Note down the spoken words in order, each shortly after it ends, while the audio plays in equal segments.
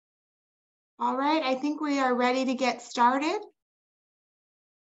All right, I think we are ready to get started.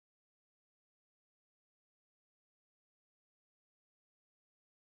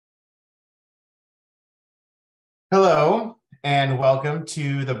 Hello, and welcome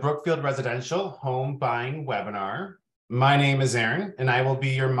to the Brookfield Residential Home Buying Webinar. My name is Aaron, and I will be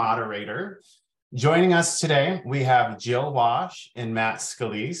your moderator. Joining us today, we have Jill Wash and Matt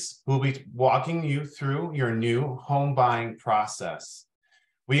Scalise, who will be walking you through your new home buying process.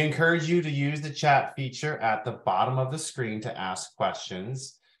 We encourage you to use the chat feature at the bottom of the screen to ask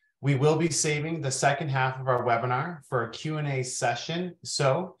questions. We will be saving the second half of our webinar for a Q&A session.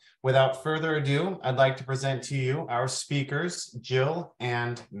 So without further ado, I'd like to present to you our speakers, Jill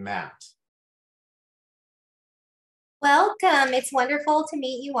and Matt. Welcome. It's wonderful to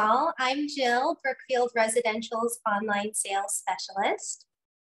meet you all. I'm Jill, Brookfield Residential's online sales specialist.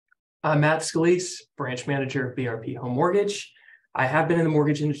 I'm Matt Scalise, branch manager of BRP Home Mortgage. I have been in the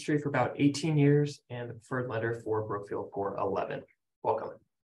mortgage industry for about 18 years and the preferred lender for Brookfield for 11. Welcome.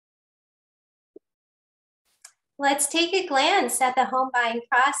 Let's take a glance at the home buying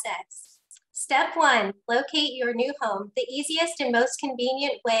process. Step 1, locate your new home. The easiest and most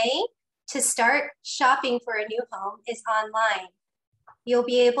convenient way to start shopping for a new home is online. You'll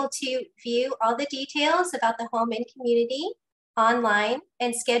be able to view all the details about the home and community online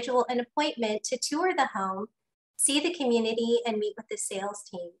and schedule an appointment to tour the home, see the community, and meet with the sales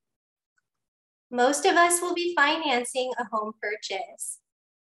team. Most of us will be financing a home purchase.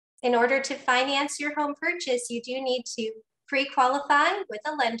 In order to finance your home purchase, you do need to pre-qualify with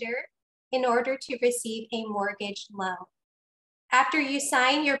a lender in order to receive a mortgage loan. After you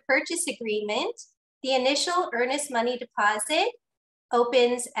sign your purchase agreement, the initial earnest money deposit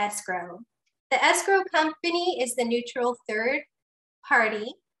opens escrow. The escrow company is the neutral third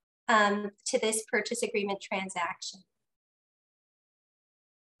party to this purchase agreement transaction.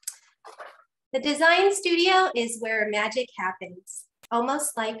 The design studio is where magic happens,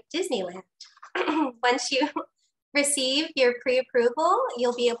 almost like Disneyland. Once you receive your pre-approval,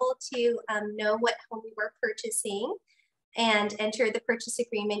 you'll be able to know what home you are purchasing and enter the purchase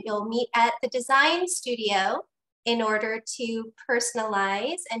agreement. You'll meet at the design studio in order to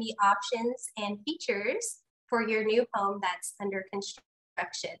personalize any options and features for your new home that's under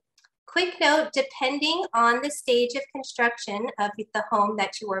construction. Quick note, depending on the stage of construction of the home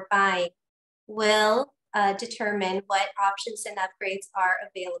that you are buying will determine what options and upgrades are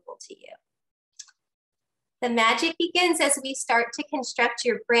available to you. The magic begins as we start to construct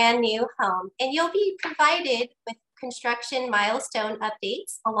your brand new home, and you'll be provided with construction milestone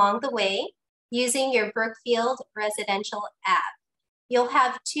updates along the way using your Brookfield Residential app. You'll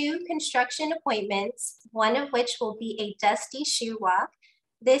have 2 construction appointments, one of which will be a dusty shoe walk.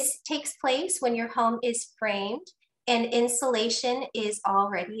 This takes place when your home is framed and insulation is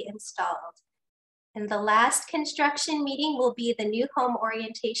already installed. And the last construction meeting will be the new home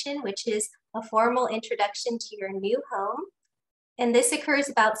orientation, which is a formal introduction to your new home. And this occurs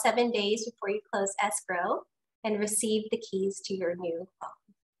about 7 days before you close escrow and receive the keys to your new home.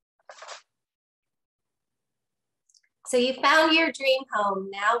 So you found your dream home,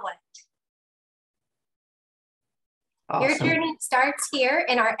 now what? Awesome. Your journey starts here,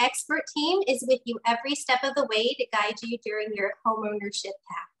 and our expert team is with you every step of the way to guide you during your homeownership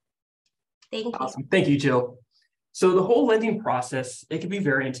path. Thank you. Awesome. Thank you, Jill. So the whole lending process, it can be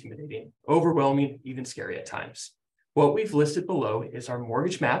very intimidating, overwhelming, even scary at times. What we've listed below is our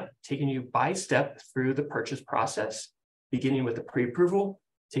mortgage map, taking you by step through the purchase process, beginning with the pre-approval,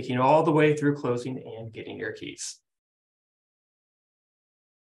 taking you all the way through closing and getting your keys.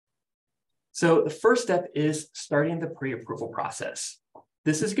 So the first step is starting the pre-approval process.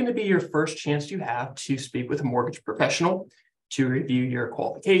 This is going to be your first chance you have to speak with a mortgage professional to review your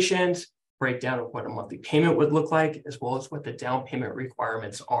qualifications, break down what a monthly payment would look like, as well as what the down payment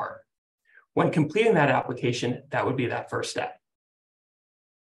requirements are. When completing that application, that would be that first step.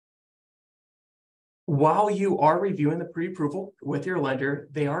 While you are reviewing the pre-approval with your lender,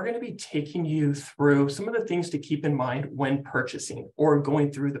 they are going to be taking you through some of the things to keep in mind when purchasing or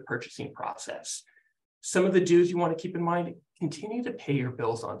going through the purchasing process. Some of the do's you want to keep in mind: continue to pay your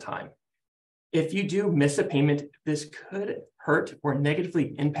bills on time. If you do miss a payment, this could hurt or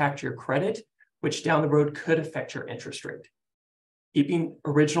negatively impact your credit, which down the road could affect your interest rate. Keeping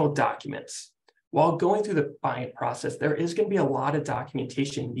original documents. While going through the buying process, there is going to be a lot of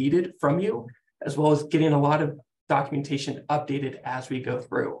documentation needed from you, as well as getting a lot of documentation updated as we go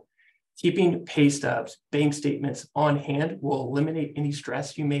through. Keeping pay stubs, bank statements on hand will eliminate any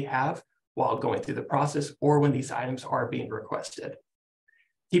stress you may have while going through the process or when these items are being requested.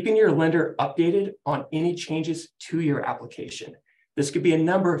 Keeping your lender updated on any changes to your application. This could be a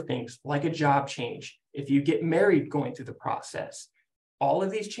number of things like a job change. If you get married going through the process, all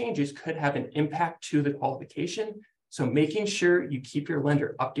of these changes could have an impact to the qualification. So making sure you keep your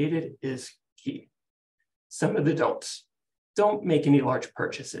lender updated is key. Some of the don'ts. Don't make any large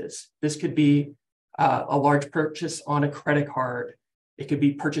purchases. This could be a large purchase on a credit card. It could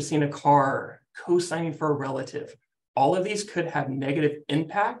be purchasing a car, co-signing for a relative. All of these could have negative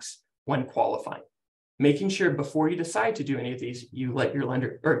impacts when qualifying. Making sure before you decide to do any of these, you let your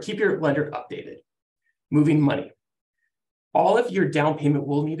lender or keep your lender updated. Moving money. All of your down payment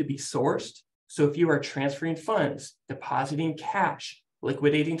will need to be sourced. So if you are transferring funds, depositing cash,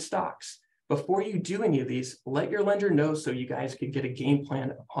 liquidating stocks, before you do any of these, let your lender know so you guys can get a game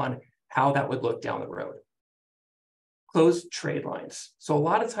plan on how that would look down the road. Close trade lines. So a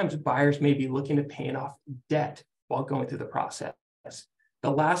lot of times buyers may be looking at paying off debt while going through the process. The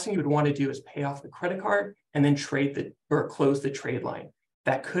last thing you would want to do is pay off the credit card and then close the trade line.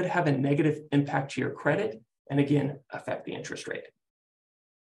 That could have a negative impact to your credit and again, affect the interest rate.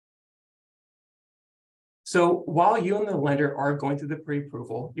 So while you and the lender are going through the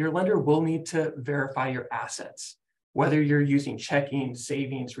pre-approval, your lender will need to verify your assets, whether you're using checking,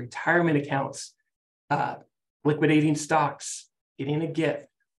 savings, retirement accounts, liquidating stocks, getting a gift.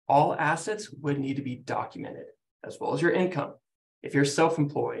 All assets would need to be documented, as well as your income. If you're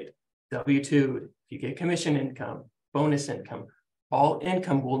self-employed, W-2, if you get commission income, bonus income, all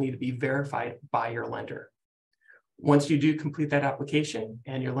income will need to be verified by your lender. Once you do complete that application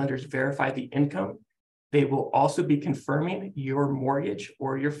and your lenders verify the income, they will also be confirming your mortgage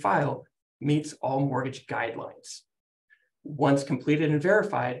or your file meets all mortgage guidelines. Once completed and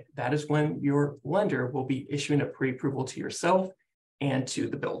verified, that is when your lender will be issuing a pre-approval to yourself and to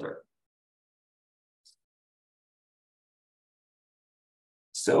the builder.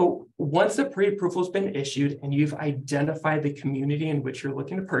 So once the pre-approval has been issued and you've identified the community in which you're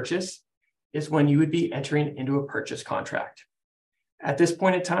looking to purchase, is when you would be entering into a purchase contract. At this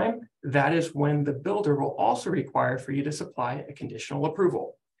point in time, that is when the builder will also require for you to supply a conditional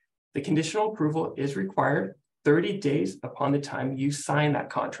approval. The conditional approval is required 30 days upon the time you sign that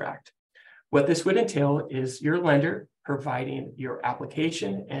contract. What this would entail is your lender providing your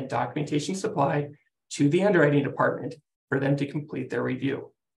application and documentation supply to the underwriting department for them to complete their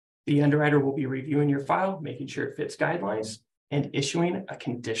review. The underwriter will be reviewing your file, making sure it fits guidelines, and issuing a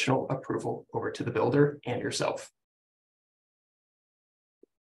conditional approval over to the builder and yourself.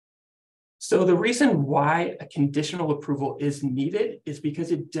 So the reason why a conditional approval is needed is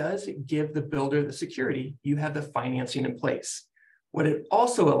because it does give the builder the security you have the financing in place. What it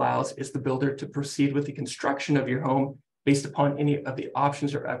also allows is the builder to proceed with the construction of your home based upon any of the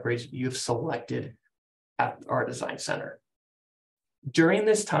options or upgrades you've selected at our design center. During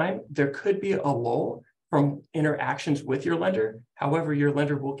this time, there could be a lull from interactions with your lender. However, your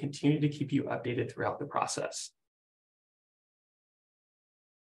lender will continue to keep you updated throughout the process.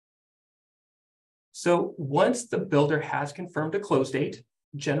 So once the builder has confirmed a close date,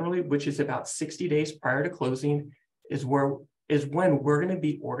 generally, which is about 60 days prior to closing, is when we're going to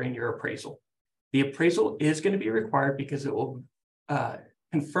be ordering your appraisal. The appraisal is going to be required because it will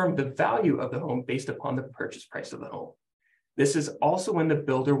confirm the value of the home based upon the purchase price of the home. This is also when the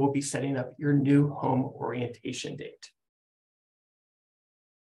builder will be setting up your new home orientation date.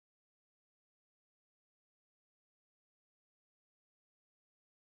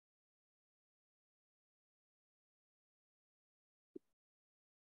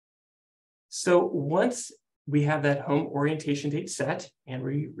 So once we have that home orientation date set and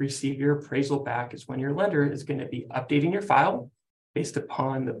we receive your appraisal back is when your lender is going to be updating your file based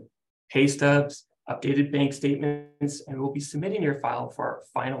upon the pay stubs, updated bank statements, and we'll be submitting your file for our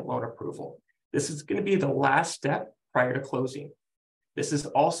final loan approval. This is going to be the last step prior to closing. This is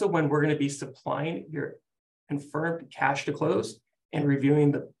also when we're going to be supplying your confirmed cash to close and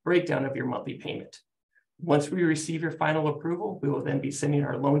reviewing the breakdown of your monthly payment. Once we receive your final approval, we will then be sending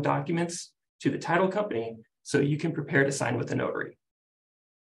our loan documents to the title company so you can prepare to sign with the notary.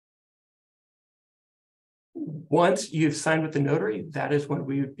 Once you've signed with the notary, that is when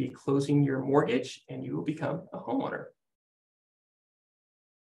we would be closing your mortgage and you will become a homeowner.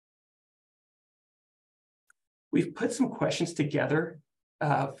 We've put some questions together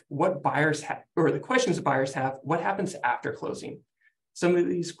of what buyers have, or the questions buyers have, what happens after closing? Some of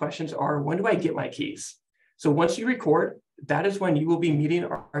these questions are, when do I get my keys? So once you record, that is when you will be meeting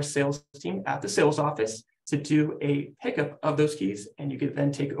our sales team at the sales office to do a pickup of those keys, and you can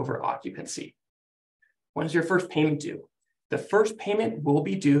then take over occupancy. When is your first payment due? The first payment will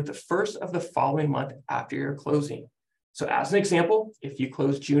be due the first of the following month after your closing. So as an example, if you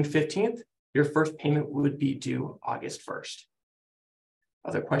close June 15th, your first payment would be due August 1st.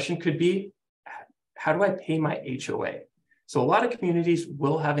 Other question could be, how do I pay my HOA? So a lot of communities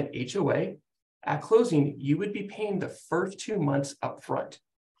will have an HOA. At closing, you would be paying the first 2 months upfront.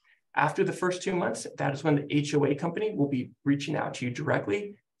 After the first 2 months, that is when the HOA company will be reaching out to you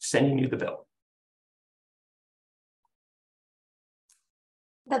directly, sending you the bill.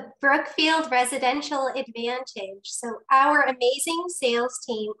 The Brookfield Residential Advantage. So our amazing sales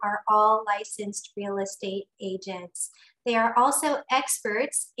team are all licensed real estate agents. They are also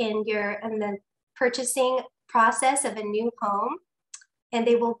experts in the purchasing process of a new home, and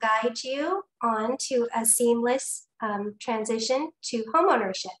they will guide you on to a seamless transition to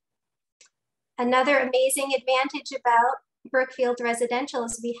homeownership. Another amazing advantage about Brookfield Residential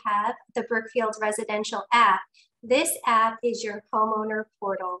is we have the Brookfield Residential app. This app is your homeowner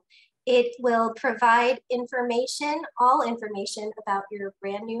portal. It will provide information, all information about your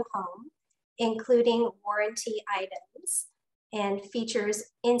brand new home, including warranty items and features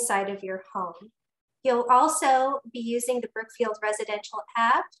inside of your home. You'll also be using the Brookfield Residential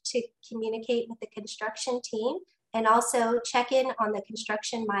app to communicate with the construction team and also check in on the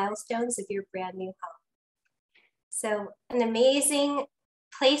construction milestones of your brand new home. So an amazing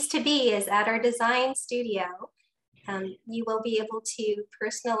place to be is at our design studio. You will be able to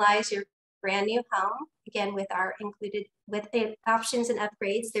personalize your brand new home, again, with our included with options and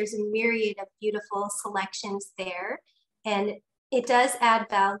upgrades. There's a myriad of beautiful selections there, and it does add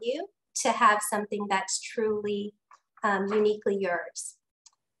value to have something that's truly uniquely yours.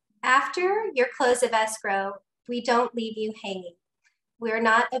 After your close of escrow, we don't leave you hanging. We're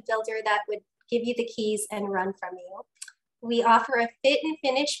not a builder that would give you the keys and run from you. We offer a fit and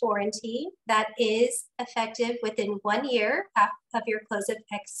finish warranty that is effective within 1 year of your close of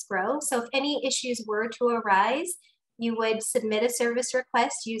escrow. So if any issues were to arise, you would submit a service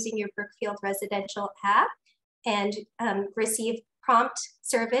request using your Brookfield Residential app and receive prompt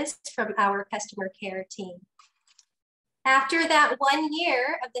service from our customer care team. After that 1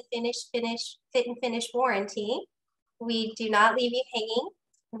 year of the fit and finish warranty, we do not leave you hanging.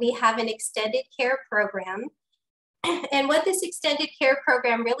 We have an extended care program. And what this extended care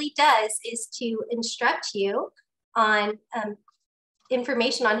program really does is to instruct you on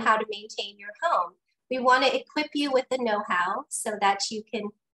information on how to maintain your home. We want to equip you with the know-how so that you can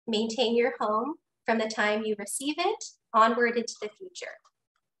maintain your home from the time you receive it onward into the future.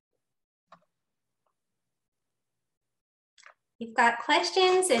 You've got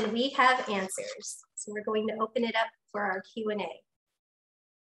questions and we have answers. So we're going to open it up for our Q&A.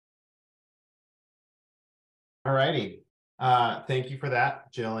 All righty. Thank you for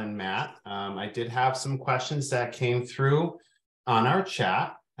that, Jill and Matt. I did have some questions that came through on our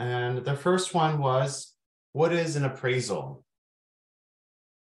chat. And the first one was, what is an appraisal?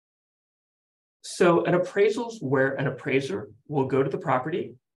 So an appraisal is where an appraiser will go to the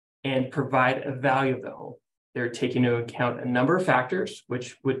property and provide a value of the home. They're taking into account a number of factors,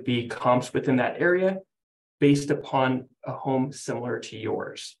 which would be comps within that area based upon a home similar to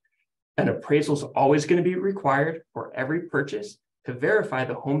yours. An appraisal is always going to be required for every purchase to verify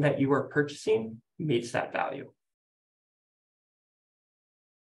the home that you are purchasing meets that value.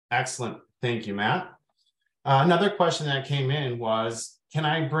 Excellent. Thank you, Matt. Another question that came in was, can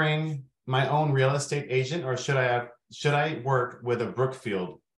I bring my own real estate agent, or should I work with a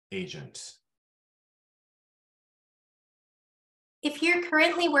Brookfield agent? If you're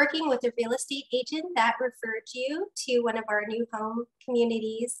currently working with a real estate agent that referred you to one of our new home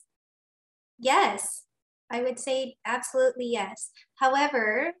communities, yes, I would say absolutely yes.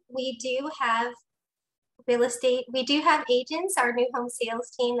 However, we do have agents. Our new home sales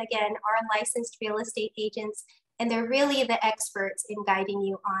team, again, are licensed real estate agents, and they're really the experts in guiding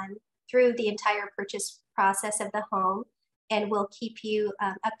you on through the entire purchase process of the home, and we'll keep you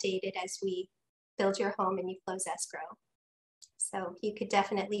updated as we build your home and you close escrow. So you could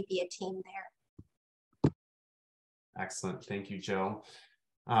definitely be a team there. Excellent. Thank you, Jill.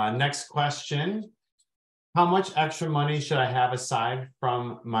 Next question. How much extra money should I have aside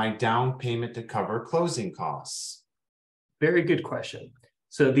from my down payment to cover closing costs? Very good question.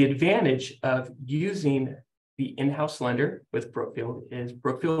 So the advantage of using the in-house lender with Brookfield is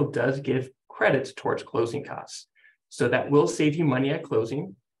Brookfield does give credits towards closing costs. So that will save you money at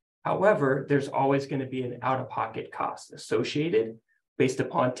closing. However, there's always going to be an out-of-pocket cost associated based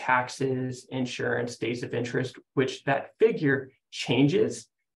upon taxes, insurance, days of interest, which that figure changes.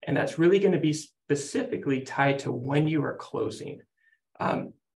 And that's really going to be specifically tied to when you are closing.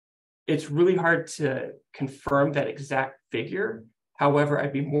 It's really hard to confirm that exact figure. However,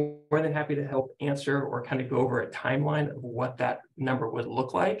 I'd be more than happy to help answer or kind of go over a timeline of what that number would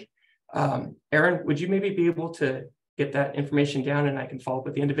look like. Aaron, would you maybe be able to get that information down and I can follow up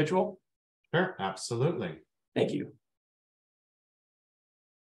with the individual? Sure, absolutely. Thank you.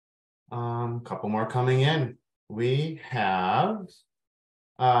 Couple more coming in. We have,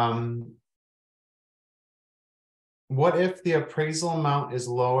 what if the appraisal amount is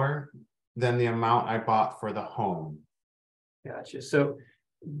lower than the amount I bought for the home? Gotcha. So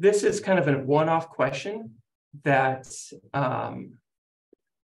this is kind of a one-off question that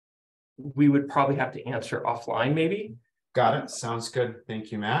we would probably have to answer offline, maybe. Got it. Sounds good.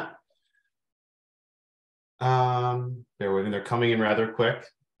 Thank you, Matt. Bear with me. They're coming in rather quick.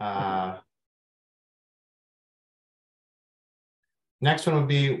 Next one would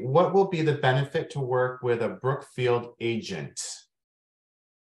be, what will be the benefit to work with a Brookfield agent?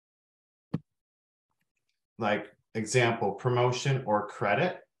 Like example, promotion or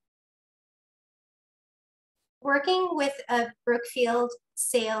credit? Working with a Brookfield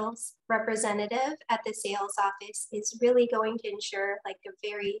sales representative at the sales office is really going to ensure like a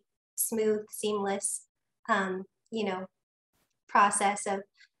very smooth, seamless, process of,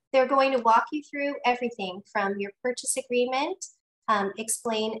 they're going to walk you through everything from your purchase agreement,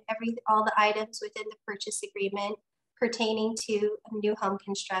 explain all the items within the purchase agreement pertaining to new home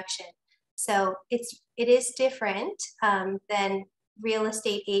construction. So it is different than real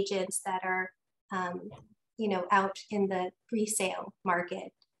estate agents that are, out in the resale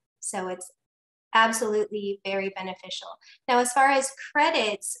market. So it's absolutely very beneficial. Now, as far as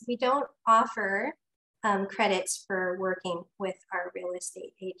credits, we don't offer credits for working with our real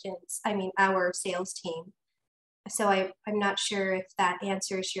estate agents. I mean, our sales team. So I'm not sure if that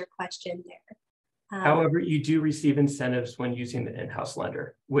answers your question there. However, you do receive incentives when using the in-house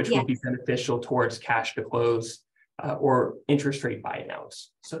lender, which would be beneficial towards cash to close or interest rate buydowns.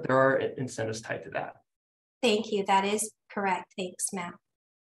 So there are incentives tied to that. Thank you. That is correct. Thanks, Matt.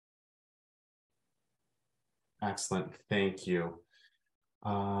 Excellent. Thank you.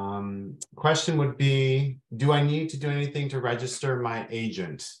 Question would be, do I need to do anything to register my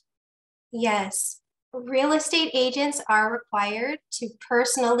agent? Yes. Real estate agents are required to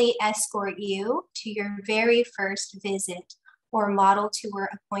personally escort you to your very first visit or model tour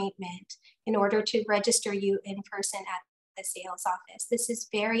appointment in order to register you in person at the sales office. This is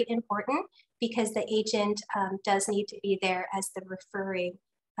very important because the agent does need to be there as the referring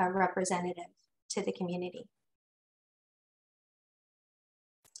representative to the community.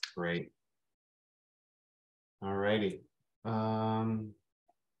 Great. All righty.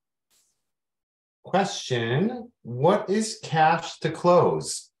 Question, what is cash to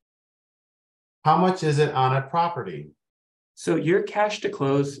close? How much is it on a property? So your cash to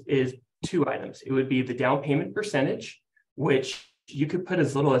close is two items. It would be the down payment percentage, which you could put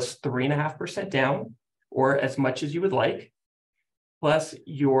as little as 3.5% down or as much as you would like, plus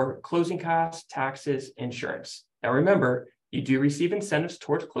your closing costs, taxes, insurance. Now remember, you do receive incentives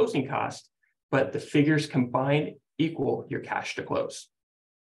towards closing costs, but the figures combined equal your cash to close.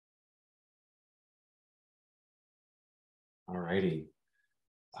 All righty.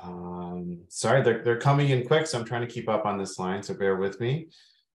 Sorry, they're coming in quick, so I'm trying to keep up on this line, so bear with me.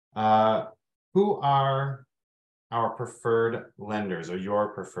 Who are our preferred lenders or your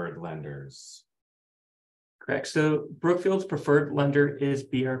preferred lenders? Correct. So Brookfield's preferred lender is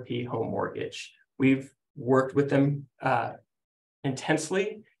BRP Home Mortgage. We've worked with them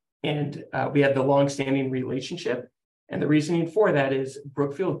intensely, and we have the long-standing relationship. And the reasoning for that is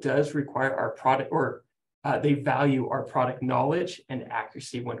Brookfield does require our product, or they value our product knowledge and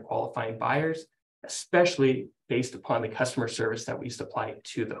accuracy when qualifying buyers, especially based upon the customer service that we supply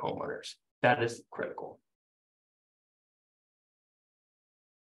to the homeowners. That is critical.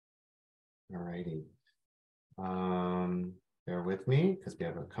 All righty. Bear with me because we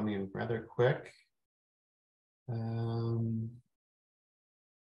have it coming in rather quick. Can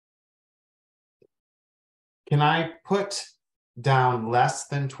I put down less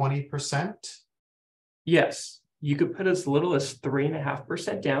than 20%? Yes, you could put as little as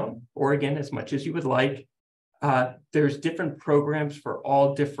 3.5% down, or again, as much as you would like. There's different programs for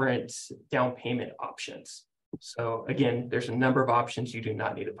all different down payment options. So again, there's a number of options. You do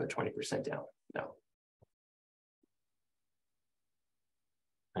not need to put 20% down. No.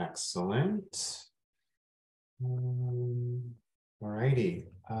 Excellent. All righty.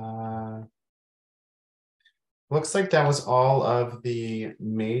 Looks like that was all of the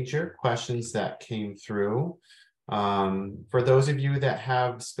major questions that came through. For those of you that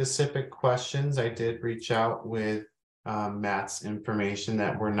have specific questions, I did reach out with Matt's information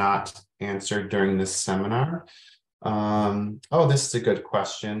that were not answered during this seminar. Oh, this is a good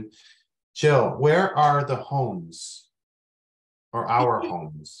question. Jill, where are the homes or our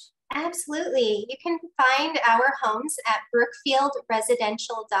homes? Absolutely. You can find our homes at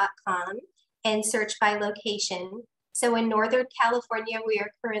brookfieldresidential.com and search by location. So in Northern California, we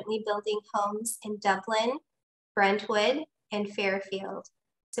are currently building homes in Dublin, Brentwood, and Fairfield.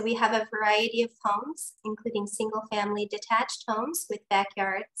 So we have a variety of homes, including single-family detached homes with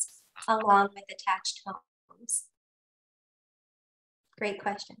backyards, along with attached homes. Great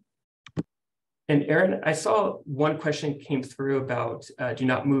question. And Aaron, I saw one question came through about do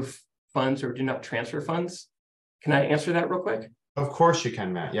not move funds or do not transfer funds. Can I answer that real quick? Of course you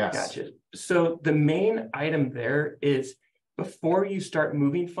can, Matt. Yes. Gotcha. So the main item there is before you start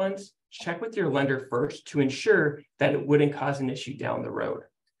moving funds, check with your lender first to ensure that it wouldn't cause an issue down the road.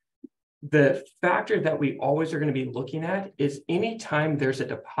 The factor that we always are going to be looking at is anytime there's a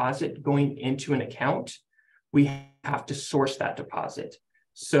deposit going into an account, we have to source that deposit.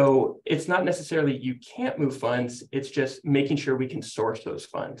 So it's not necessarily you can't move funds, it's just making sure we can source those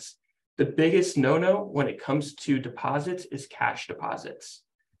funds. The biggest no-no when it comes to deposits is cash deposits.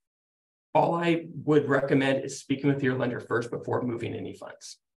 All I would recommend is speaking with your lender first before moving any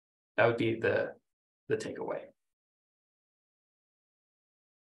funds. That would be the takeaway.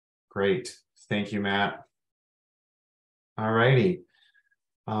 Great. Thank you, Matt. All righty.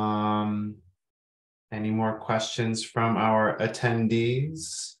 Any more questions from our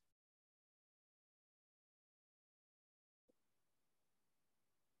attendees?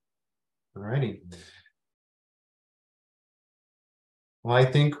 All righty. Well, I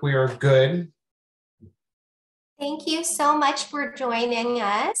think we are good. Thank you so much for joining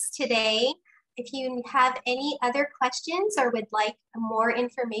us today. If you have any other questions or would like more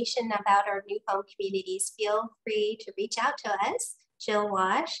information about our new home communities, feel free to reach out to us, Jill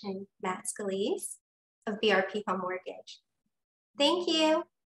Wash and Matt Scalise of BRP Home Mortgage. Thank you.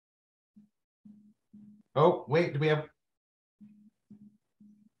 Oh, wait, do we have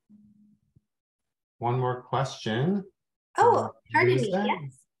one more question? Oh, pardon me, that?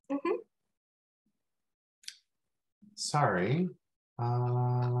 yes. Mm-hmm. Sorry.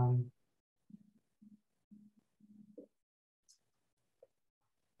 Oh,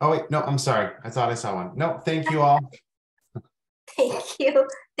 wait, no, I'm sorry. I thought I saw one. No, thank you all. Thank you.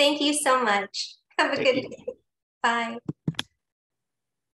 Thank you so much. Have a good day. Bye.